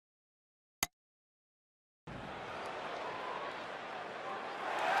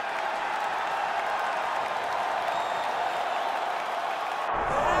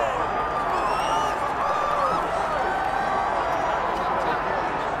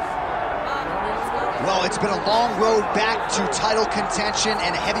Well, it's been a long road back to title contention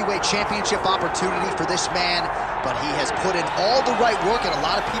and a heavyweight championship opportunity for this man, but he has put in all the right work, and a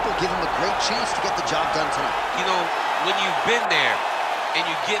lot of people give him a great chance to get the job done tonight. You know, when you've been there and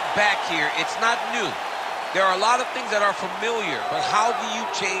you get back here, it's not new. There are a lot of things that are familiar, but how do you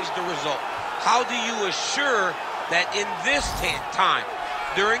change the result? How do you assure that in this time,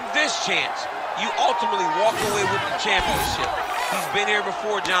 during this chance, you ultimately walk away with the championship? He's been here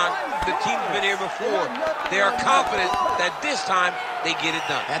before, John. The team's been here before. They are confident that this time they get it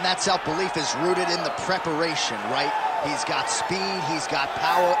done. And that self-belief is rooted in the preparation, right? He's got speed, he's got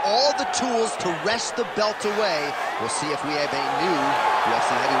power, all the tools to wrest the belt away. We'll see if we have a new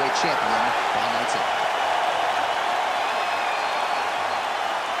UFC heavyweight champion on night 2.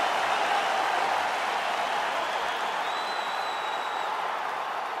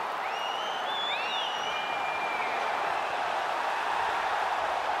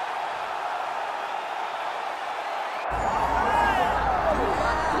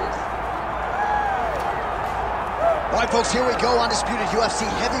 All right, folks, here we go. Undisputed UFC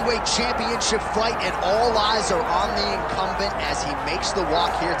heavyweight championship fight, and all eyes are on the incumbent as he makes the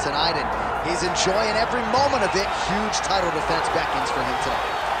walk here tonight, and he's enjoying every moment of it. Huge title defense beckons for him tonight.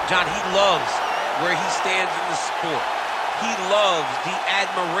 John, he loves where he stands in the sport. He loves the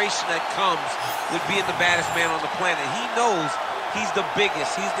admiration that comes with being the baddest man on the planet. He knows he's the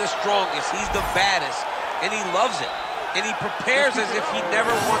biggest, he's the strongest, he's the baddest, and he loves it. And he prepares as if he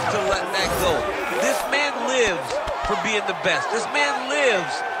never wants to let that go. This man lives for being the best. This man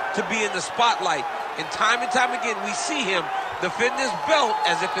lives to be in the spotlight. And time again, we see him defend this belt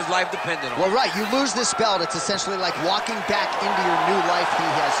as if his life depended on it. Well, right, you lose this belt, it's essentially like walking back into your new life. He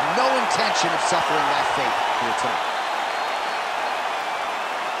has no intention of suffering that fate here tonight.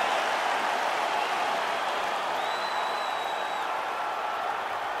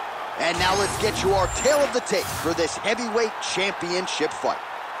 And now let's get you our tale of the tape for this heavyweight championship fight.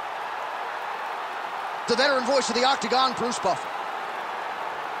 The veteran voice of the Octagon, Bruce Buffer.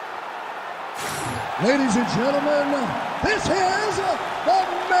 Ladies and gentlemen, this is the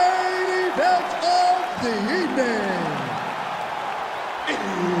main event of the evening.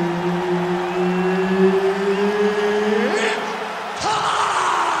 It's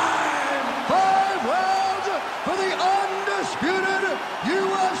time! 5 rounds for the undisputed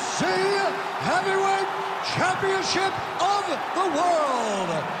UFC Heavyweight Championship of the world.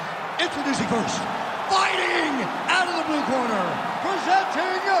 Introducing first, fighting out of the blue corner,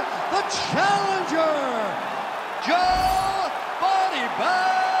 presenting the challenger, Joe Body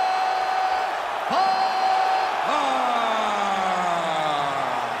Bag Parker.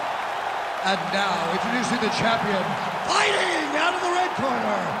 And now, introducing the champion, fighting out of the red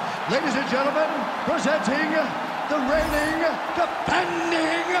corner, ladies and gentlemen, presenting the reigning,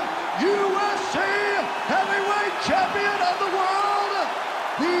 defending UFC Heavyweight Champion of the world,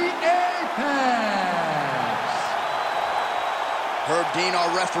 the Apex. Herb Dean,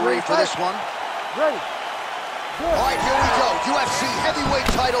 our referee for this one. Ready. All right, here we go. UFC heavyweight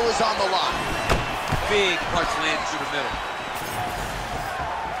title is on the line. Big punch lands through the middle.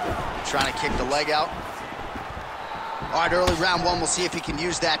 Trying to kick the leg out. All right, early round 1, we'll see if he can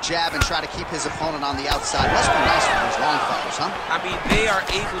use that jab and try to keep his opponent on the outside. Must be nice for these long fighters, huh? I mean, they are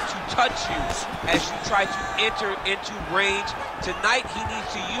able to touch you as you try to enter into range. Tonight, he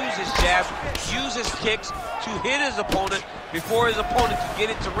needs to use his jab, use his kicks to hit his opponent before his opponent can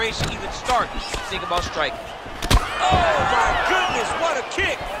get into range to even start. Think about striking. Oh, my goodness, what a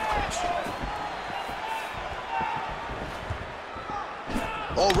kick!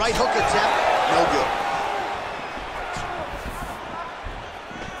 Oh, right hook attempt, no good.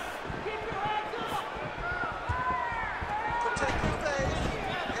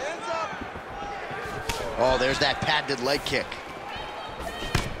 Oh, there's that patented leg kick.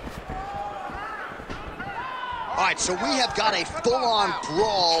 All right, so we have got a full-on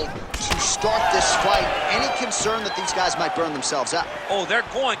brawl to start this fight. Any concern that these guys might burn themselves out? Oh, they're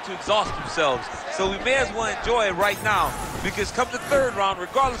going to exhaust themselves. So we may as well enjoy it right now, because come the third round,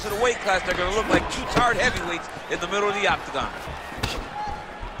 regardless of the weight class, they're going to look like 2 tired heavyweights in the middle of the octagon.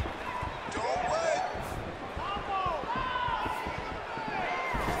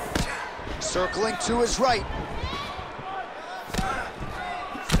 Circling to his right.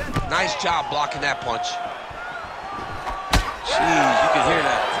 Nice job blocking that punch. Jeez, you can hear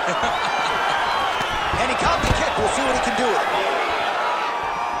that. And he caught the kick. We'll see what he can do with it.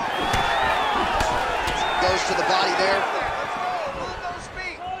 Goes to the body there.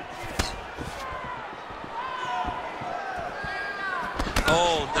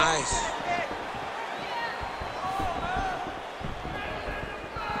 Oh, nice.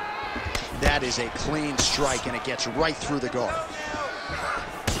 That is a clean strike, and it gets right through the guard.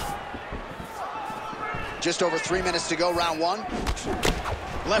 Just over 3 minutes to go, round one.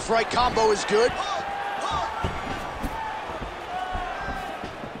 Left-right combo is good.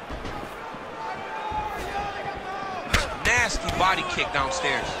 Nasty body kick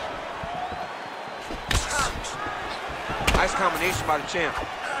downstairs. Nice combination by the champ.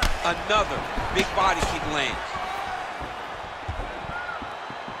 Another big body kick lands.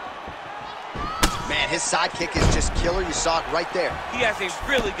 Man, his side kick is just killer. You saw it right there. He has a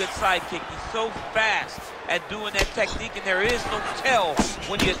really good side kick. He's so fast at doing that technique, and there is no tell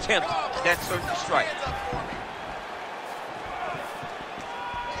when he attempts that certain strike.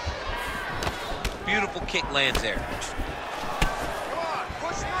 Beautiful kick lands there.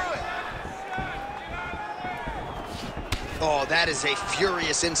 Oh, that is a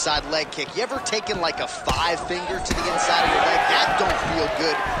furious inside leg kick. You ever taken like a 5-finger to the inside of your leg? That don't feel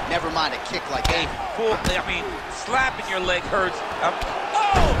good. Never mind a kick like that. Slapping your leg hurts.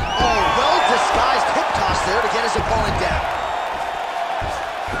 Well-disguised hip toss there to get his opponent down.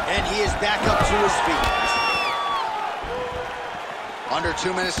 And he is back up to his feet. Under 2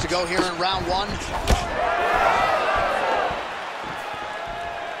 minutes to go here in round one.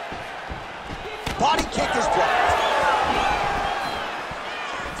 Body kick is blocked.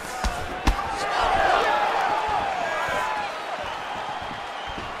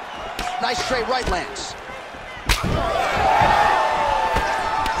 Nice straight right lands.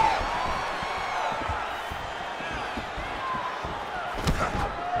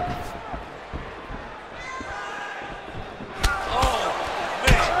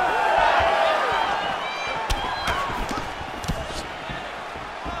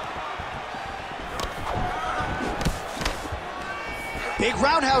 Big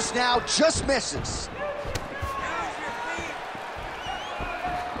roundhouse now, just misses.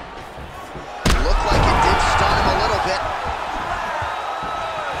 Looked like it did stun him a little bit.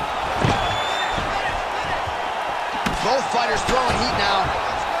 Both fighters throwing heat now.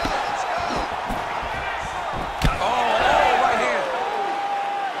 Right hand.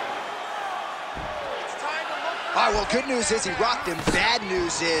 All right, well, good news is he rocked him. Bad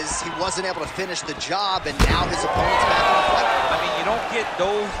news is he wasn't able to finish the job, and now his opponent's back on the fight. I mean, you don't get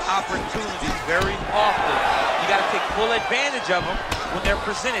those opportunities very often. You got to take full advantage of them when they're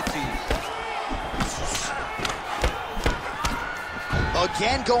presented to you.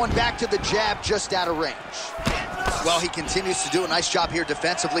 Again, going back to the jab just out of range. Well, he continues to do a nice job here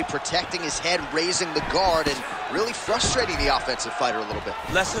defensively, protecting his head, raising the guard, and really frustrating the offensive fighter a little bit.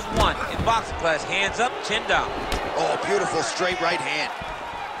 Lesson one in boxing class, hands up, chin down. Oh, beautiful straight right hand.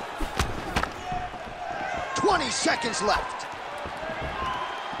 20 seconds left.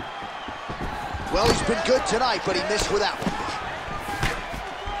 Well, he's been good tonight, but he missed with that one.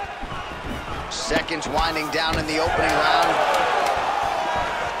 Seconds winding down in the opening round.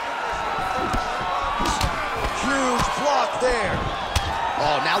 Huge block there.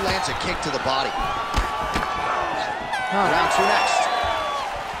 Oh, now lands a kick to the body. Round two next.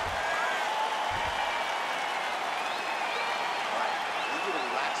 You need to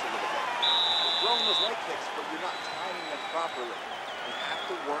relax a little bit. You're throwing those leg kicks, but you're not timing them properly. You have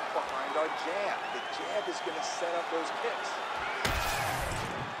to work behind our jab. The jab is going to set up those kicks.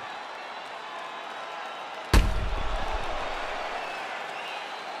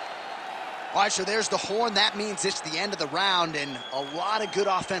 All right, so there's the horn. That means it's the end of the round, and a lot of good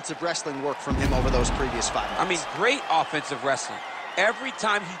offensive wrestling work from him over those previous 5 minutes. I mean, great offensive wrestling. Every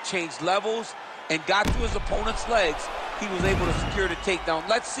time he changed levels and got to his opponent's legs, he was able to secure the takedown.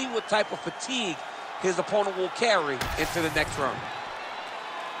 Let's see what type of fatigue his opponent will carry into the next round.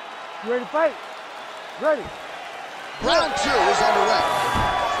 You ready to fight? Ready. Round two is underway.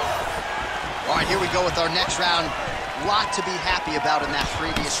 All right, here we go with our next round. Lot to be happy about in that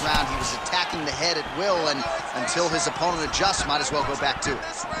previous round. He was attacking the head at will, and until his opponent adjusts, might as well go back to it.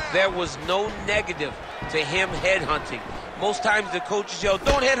 There was no negative to him headhunting. Most times the coaches yell,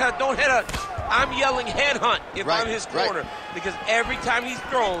 don't headhunt, don't headhunt. I'm yelling headhunt if I'm his corner, because every time he's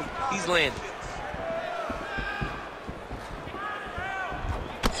thrown, he's landed.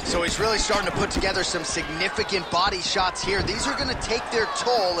 So he's really starting to put together some significant body shots here. These are going to take their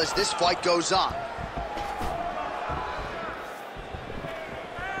toll as this fight goes on.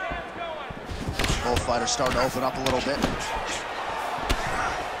 Both fighters starting to open up a little bit.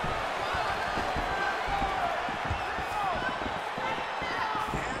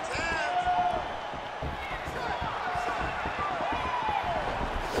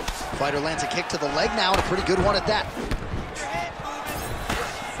 Fighter lands a kick to the leg now, and a pretty good one at that.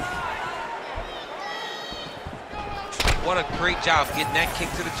 What a great job getting that kick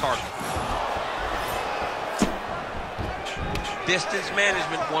to the target. Distance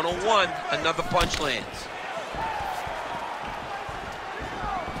management 101, another punch lands.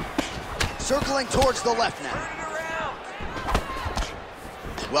 Circling towards the left now.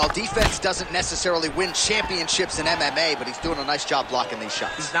 Well, defense doesn't necessarily win championships in MMA, but he's doing a nice job blocking these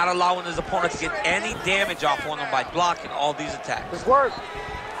shots. He's not allowing his opponent to get any damage off on him by blocking all these attacks. Good work.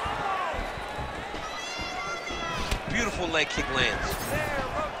 Beautiful leg kick lands.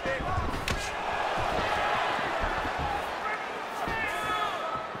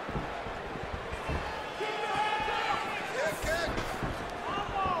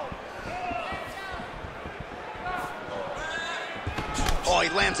 Oh, he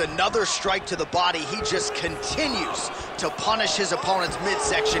lands another strike to the body. He just continues to punish his opponent's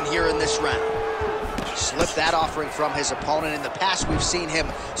midsection here in this round. Slipped that offering from his opponent. In the past, we've seen him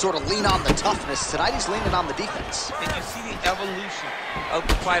sort of lean on the toughness. Tonight, he's leaning on the defense. And you see the evolution of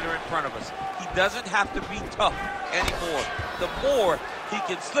the fighter in front of us. He doesn't have to be tough anymore. The more he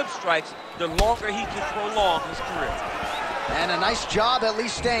can slip strikes, the longer he can prolong his career. And a nice job at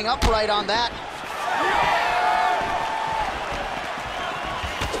least staying upright on that.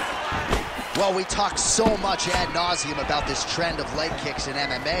 Well, we talk so much ad nauseum about this trend of leg kicks in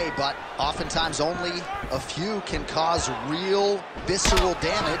MMA, but oftentimes only a few can cause real visceral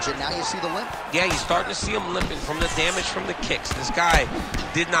damage, and now you see the limp. Yeah, you're starting to see him limping from the damage from the kicks. This guy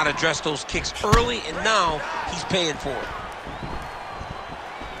did not address those kicks early, and now he's paying for it.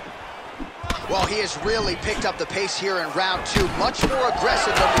 Well, he has really picked up the pace here in round two, much more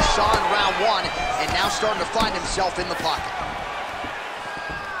aggressive than we saw in round one, and now starting to find himself in the pocket.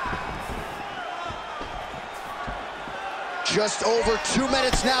 Just over 2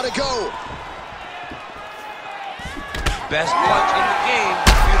 minutes now to go. Best punch in the game.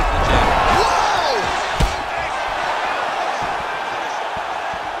 Beautiful jab. Whoa!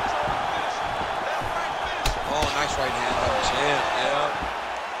 Oh, nice right hand on the chin. Yeah.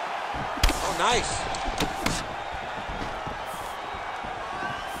 Oh, nice.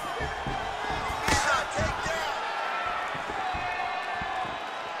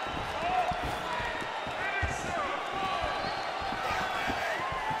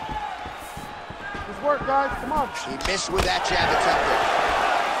 Work, guys. Come on. He missed with that jab attempt.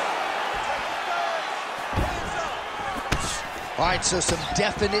 All right, so some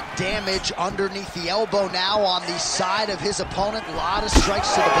definite damage underneath the elbow now on the side of his opponent. A lot of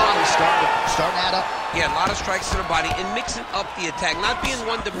strikes to the body starting to add up. Yeah, a lot of strikes to the body and mixing up the attack, not being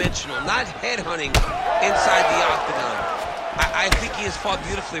one-dimensional, not headhunting inside the octagon. I think he has fought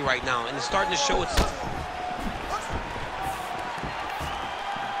beautifully right now, and it's starting to show itself.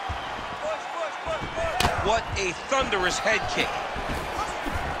 What a thunderous head kick.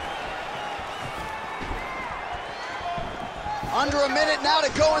 Under a minute now to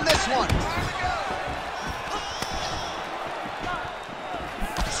go in this one.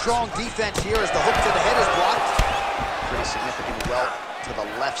 Strong defense here as the hook to the head is blocked. Pretty significant welt to the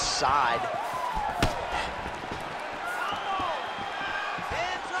left side.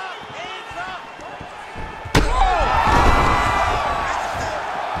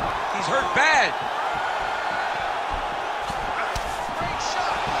 He's hurt bad.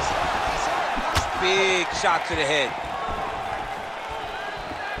 Big shot to the head.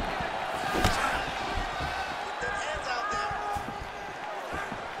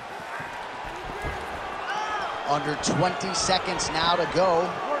 Under 20 seconds now to go.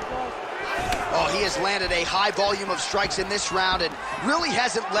 Oh, he has landed a high volume of strikes in this round and really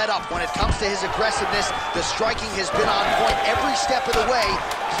hasn't let up when it comes to his aggressiveness. The striking has been on point every step of the way.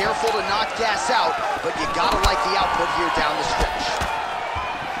 Careful to not gas out, but you gotta like the output here down the stretch.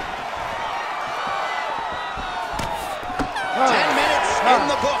 10 minutes in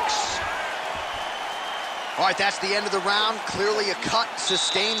the books. All right, that's the end of the round. Clearly a cut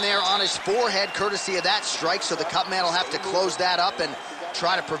sustained there on his forehead, courtesy of that strike, so the cut man will have to close that up and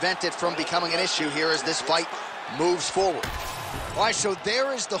try to prevent it from becoming an issue here as this fight moves forward. All right, so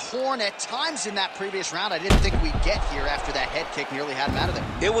there is the horn. At times in that previous round, I didn't think we'd get here after that head kick nearly had him out of there.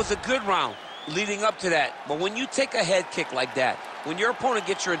 It was a good round leading up to that, but when you take a head kick like that, when your opponent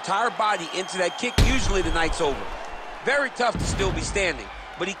gets your entire body into that kick, usually the night's over. Very tough to still be standing,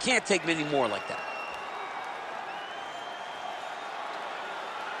 but he can't take many more like that.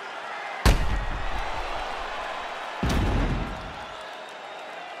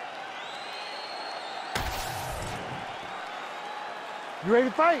 You ready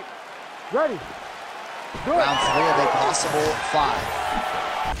to fight? Ready. Good. Round 3 of a possible 5.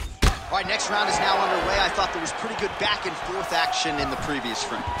 All right, next round is now underway. I thought there was pretty good back and forth action in the previous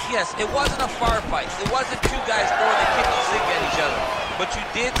round. Yes, it wasn't a firefight. It wasn't two guys throwing a kick and zig at each other. but you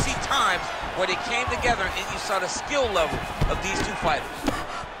did see times where they came together and you saw the skill level of these two fighters.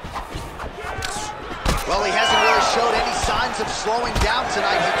 Well, he hasn't really showed any signs of slowing down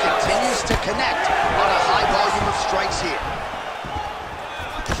tonight. He continues to connect on a high volume of strikes here.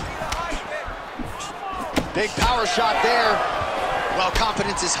 Big power shot there. Well,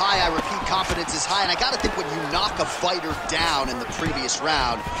 confidence is high. I repeat, confidence is high. And I got to think when you knock a fighter down in the previous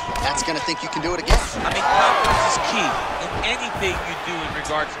round, that's going to think you can do it again. I mean, confidence is key in anything you do in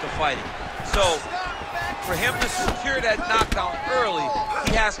regards to fighting. So, for him to secure that knockdown early,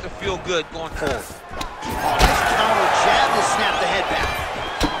 he has to feel good going forward. Oh, nice counter jab to snap the head back.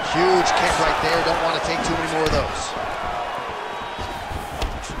 Huge kick right there. Don't want to take too many more of those.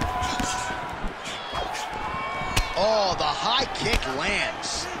 Oh, the high kick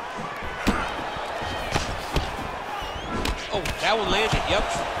lands. Oh, that one landed, yep.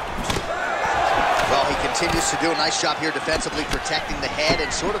 Well, he continues to do a nice job here defensively, protecting the head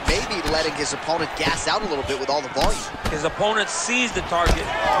and sort of maybe letting his opponent gas out a little bit with all the volume. His opponent sees the target,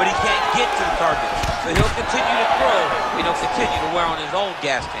 but he can't get to the target. So he'll continue to throw, and he'll continue to wear on his own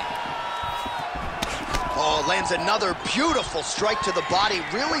gas tank. Oh, lands another beautiful strike to the body,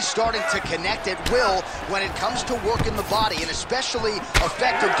 really starting to connect at will when it comes to working the body, and especially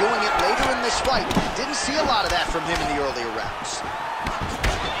effective doing it later in this fight. Didn't see a lot of that from him in the earlier rounds.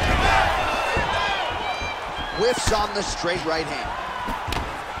 Whiffs on the straight right hand.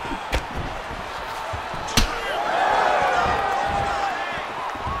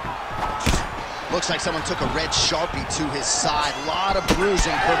 Looks like someone took a red Sharpie to his side. A lot of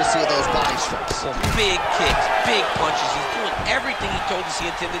bruising courtesy of those body strikes. Well, big kicks, big punches. He's doing everything he told us he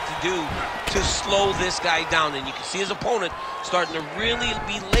intended to do to slow this guy down. And you can see his opponent starting to really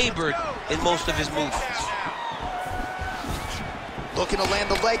be labored in most of his movements. Looking to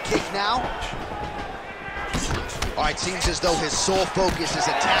land the leg kick now. All right, seems as though his sole focus is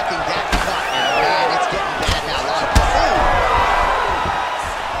attacking that cut. And man, it's getting bad now. A lot of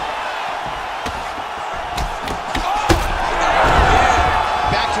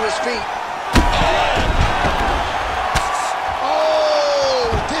his feet. Oh,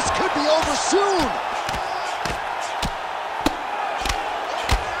 this could be over soon.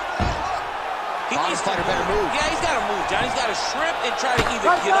 He needs to better move. Yeah, he's got to move, John. He's got to shrimp and try to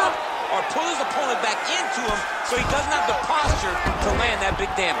either get up or pull his opponent back into him so he doesn't have the posture to land that big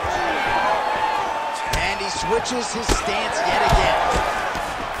damage. And he switches his stance yet again.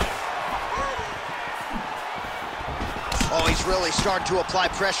 Oh, he's really starting to apply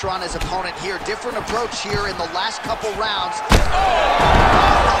pressure on his opponent here. Different approach here in the last couple rounds.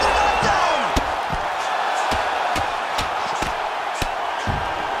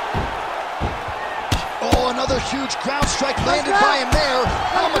 Oh, another huge ground strike landed by him there.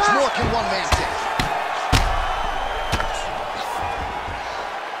 How much more can one man take?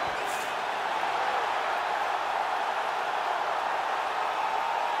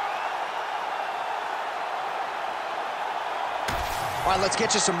 All right, let's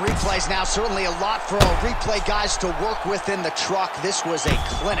get you some replays now. Certainly a lot for our replay guys to work with in the truck. This was a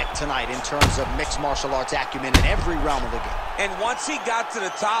clinic tonight in terms of mixed martial arts acumen in every realm of the game. And once he got to the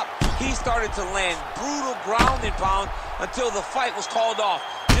top, he started to land brutal ground and pound until the fight was called off.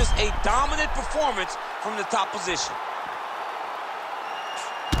 Just a dominant performance from the top position.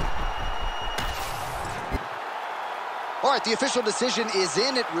 All right, the official decision is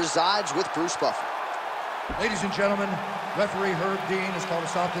in. It resides with Bruce Buffer. Ladies and gentlemen, referee Herb Dean has called a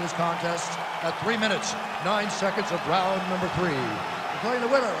stop to this contest at 3 minutes, 9 seconds of round number 3. Declaring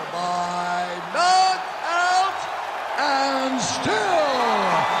the winner by knockout and still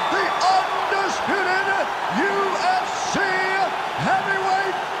the undisputed UFC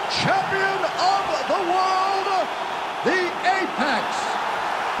heavyweight champion of the world, the Apex.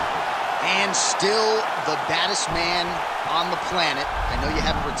 And still the baddest man on the planet. I know you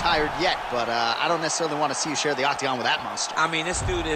haven't retired yet, but I don't necessarily want to see you share the octagon with that monster. I mean, this dude is